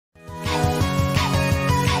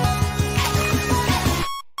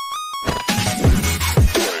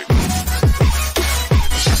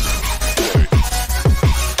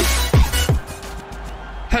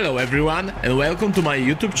everyone and welcome to my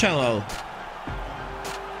YouTube channel.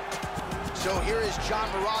 So here is John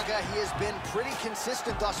Moraga. He has been pretty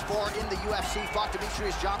consistent thus far in the UFC. Fought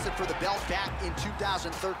Demetrius Johnson for the belt back in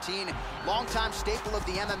 2013. Longtime staple of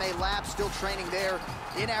the MMA lab, still training there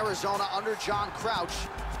in Arizona under John Crouch.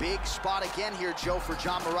 Big spot again here, Joe, for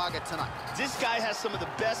John Moraga tonight. This guy has some of the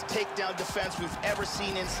best takedown defense we've ever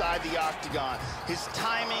seen inside the octagon. His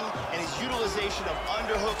timing and his utilization of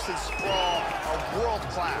underhooks and sprawl are world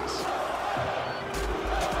class.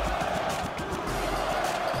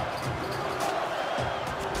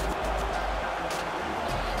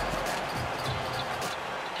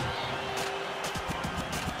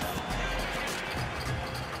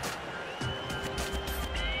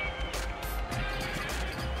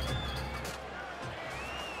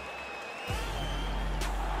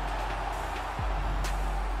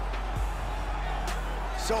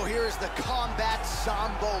 So here is the combat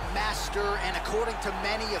sambo master, and according to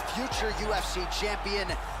many, a future UFC champion,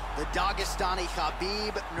 the Dagestani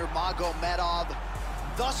Khabib Nurmagomedov.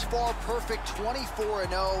 Thus far, perfect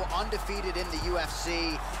 24-0, undefeated in the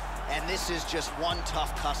UFC. And this is just one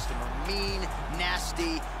tough customer. Mean,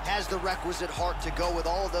 nasty, has the requisite heart to go with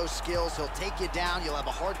all of those skills. He'll take you down. You'll have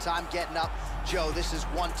a hard time getting up. Joe, this is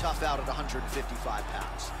one tough out at 155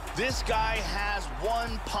 pounds. This guy has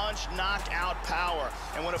one-punch knockout power.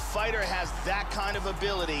 And when a fighter has that kind of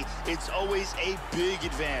ability, it's always a big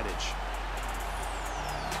advantage.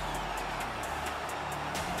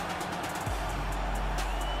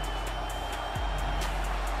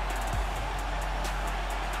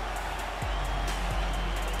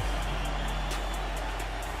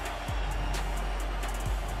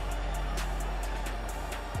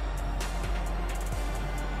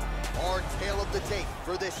 Tale of the tape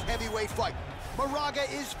for this heavyweight fight. Moraga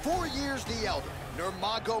is 4 years the elder.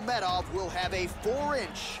 Nurmagomedov will have a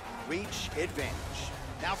 4-inch reach advantage.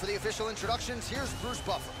 Now for the official introductions, here's Bruce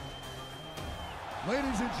Buffer.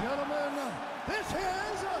 Ladies and gentlemen, this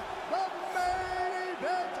is the main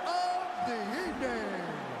event of the evening.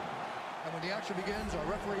 And when the action begins, our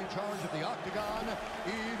referee in charge of the octagon,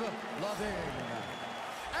 Yves Loving.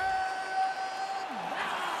 And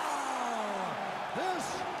now, this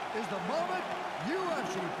is the moment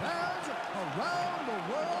UFC fans around the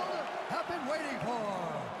world have been waiting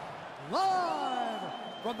for. Live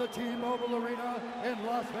from the T-Mobile Arena in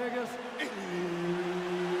Las Vegas. It's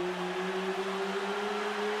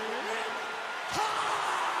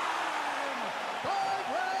time! 5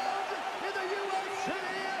 rounds in the UFC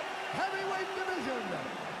heavyweight division.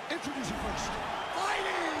 Introducing first,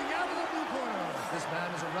 fighting out of the blue corner. This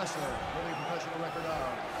man is a wrestler with a professional record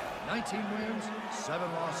of 19 wins, 7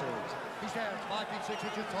 losses. He stands 5 feet 6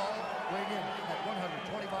 inches tall, weighing in at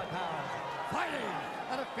 125 pounds. Fighting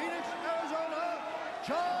out of Phoenix, Arizona,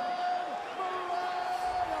 John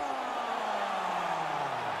Moraga.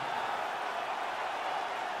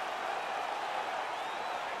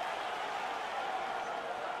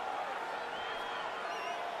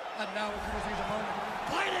 And now, as soon as he's a moment,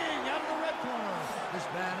 fighting out of the red corner. This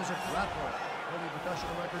man is a grappler with a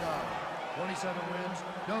professional record of 27 wins,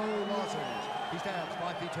 no losses. He stands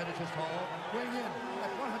 5 feet 10 inches tall, weighing in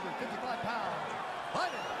at 155 pounds.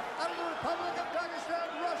 Fighting out of the Republic of Dagestan,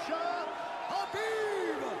 Russia,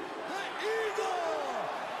 Khabib, the Eagle,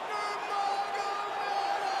 Nurmagomedov.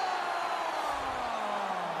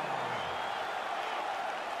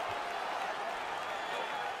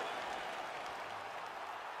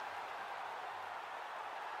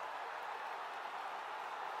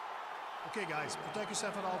 Okay, guys, protect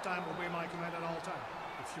yourself at all time, obey my command at all time.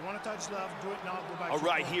 If you want to touch love, do it now, go back. All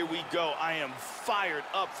right, here we go. I am fired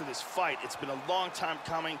up for this fight. It's been a long time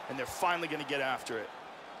coming, and they're finally going to get after it.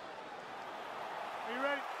 Are you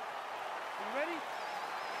ready? Are you ready?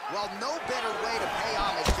 Well, no better way to pay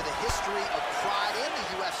homage to the history of pride in the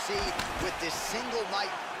UFC with this single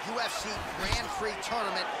night UFC Grand Prix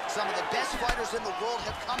tournament. Some of the best fighters in the world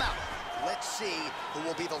have come out. Let's see who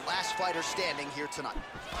will be the last fighter standing here tonight.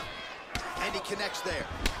 And he connects there.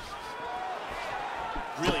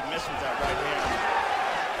 Really missed with that right hand.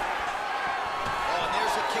 Oh, and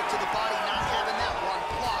there's a kick to the body, not having that one,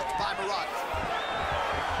 blocked by Moraga.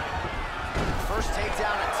 First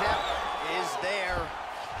takedown attempt is there.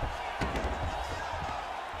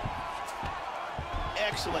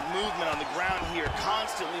 Excellent movement on the ground here,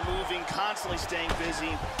 constantly moving, constantly staying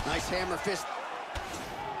busy. Nice hammer fist.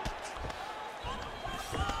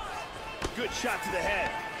 Good shot to the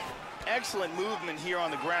head. Excellent movement here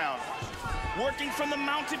on the ground. Working from the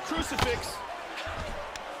mounted crucifix.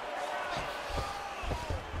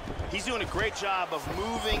 He's doing a great job of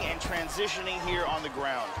moving and transitioning here on the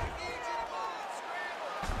ground.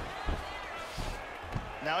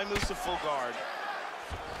 Now he moves to full guard.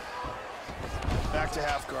 Back to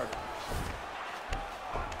half guard.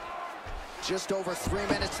 Just over 3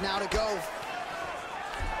 minutes now to go.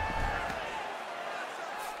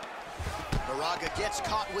 Moraga gets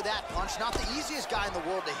caught with that punch. Not the easiest guy in the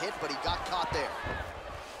world to hit, but he got caught there.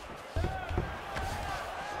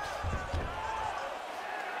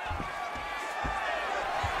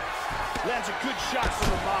 Lands a good shot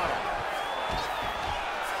from the bottom.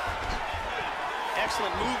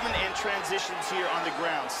 Excellent movement and transitions here on the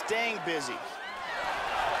ground, staying busy.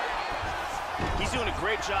 He's doing a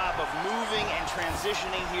great job of moving and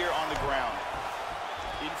transitioning here on the ground.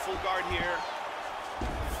 In full guard here.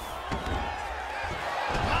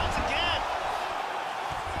 Pounds again.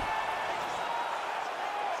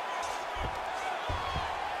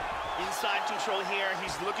 Inside control here.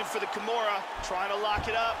 He's looking for the Kimura, trying to lock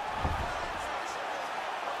it up.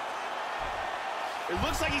 It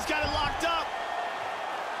looks like he's got it locked up.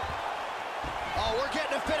 Oh, we're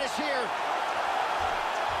getting a finish here.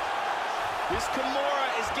 This Kimura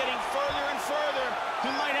is getting further and further.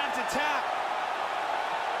 He might have to tap.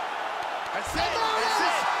 That's it. That's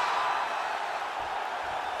it.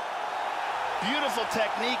 Beautiful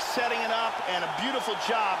technique setting it up and a beautiful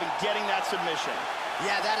job in getting that submission.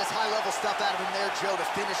 Yeah, that is high-level stuff out of him there, Joe, to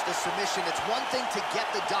finish the submission. It's one thing to get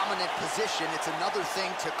the dominant position. It's another thing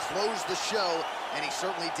to close the show, and he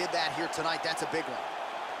certainly did that here tonight. That's a big one.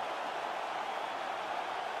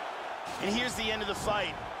 And here's the end of the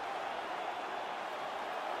fight.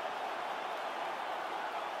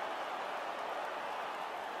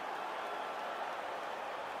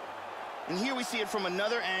 And here we see it from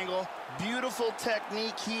another angle. Beautiful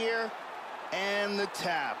technique here, and the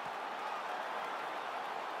tap.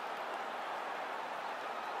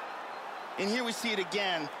 And here we see it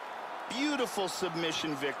again. Beautiful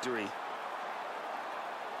submission victory.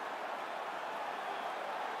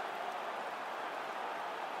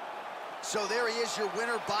 So there he is, your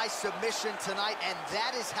winner by submission tonight, and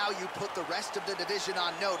that is how you put the rest of the division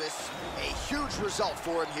on notice. A huge result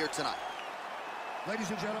for him here tonight. Ladies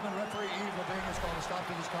and gentlemen, referee Yves Lavigne is going to stop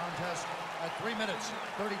to this contest at 3 minutes,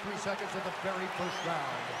 33 seconds of the very first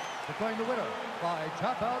round. Declaring the winner by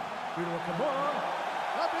tap out due to a Kimura,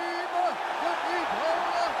 Khabib.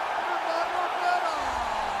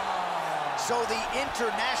 So the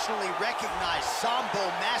internationally recognized Sambo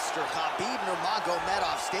master Khabib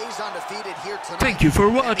Nurmagomedov stays undefeated here tonight. Thank you for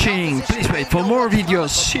watching. Please wait for more videos.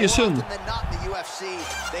 See you soon. Not in the UFC.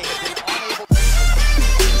 They have been unable